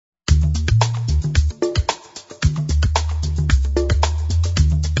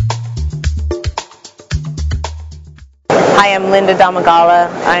Hi, I'm Linda Damagala.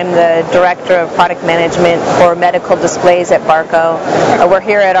 I'm the Director of Product Management for Medical Displays at Barco. We're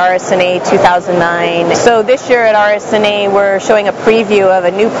here at RSNA 2009. So this year at RSNA we're showing a preview of a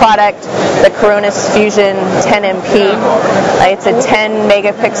new product, the Coronis Fusion 10MP. It's a 10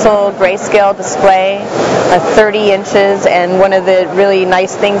 megapixel grayscale display, 30 inches, and one of the really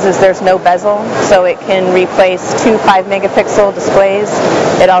nice things is there's no bezel, so it can replace two 5 megapixel displays.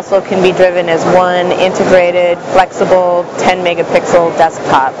 It also can be driven as one integrated, flexible 10 megapixel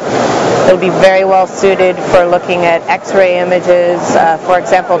desktop. It'll be very well suited for looking at X-ray images, for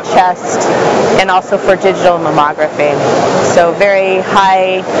example chest, and also for digital mammography. So very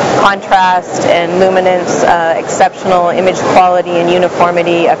high contrast and luminance, exceptional image quality and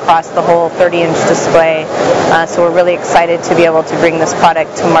uniformity across the whole 30-inch display. So we're really excited to be able to bring this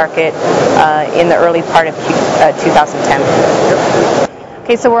product to market in the early part of 2010.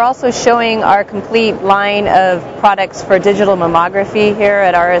 Okay, so we're also showing our complete line of products for digital mammography here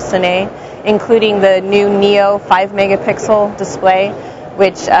at RSNA, including the new Neo 5 megapixel display,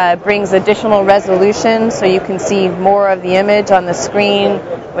 which brings additional resolution so you can see more of the image on the screen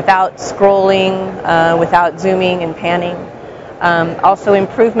without scrolling, without zooming and panning. Also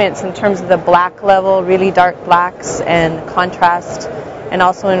improvements in terms of the black level, really dark blacks and contrast, and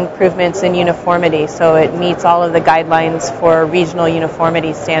also improvements in uniformity, so it meets all of the guidelines for regional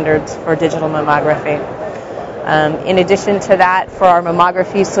uniformity standards for digital mammography. In addition to that, for our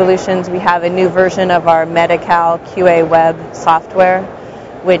mammography solutions, we have a new version of our MegaPixel QA Web software,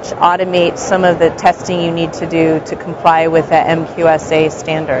 which automates some of the testing you need to do to comply with the MQSA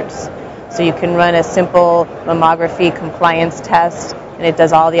standards. So you can run a simple mammography compliance test, and it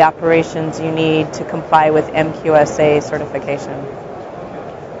does all the operations you need to comply with MQSA certification.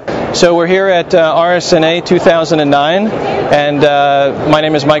 So we're here at RSNA 2009, and my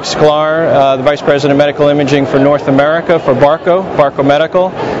name is Mike Sklar, the Vice President of Medical Imaging for North America for Barco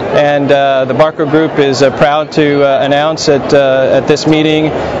Medical. And the Barco Group is proud to announce at this meeting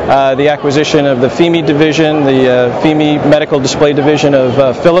the acquisition of the FEMI division, the FEMI Medical Display division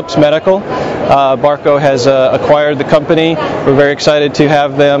of Philips Medical. Barco has acquired the company. We're very excited to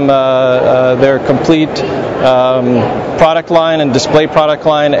have them, their complete product line and display product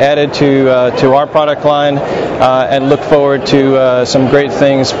line added to our product line, and look forward to some great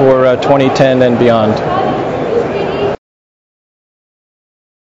things for 2010 and beyond.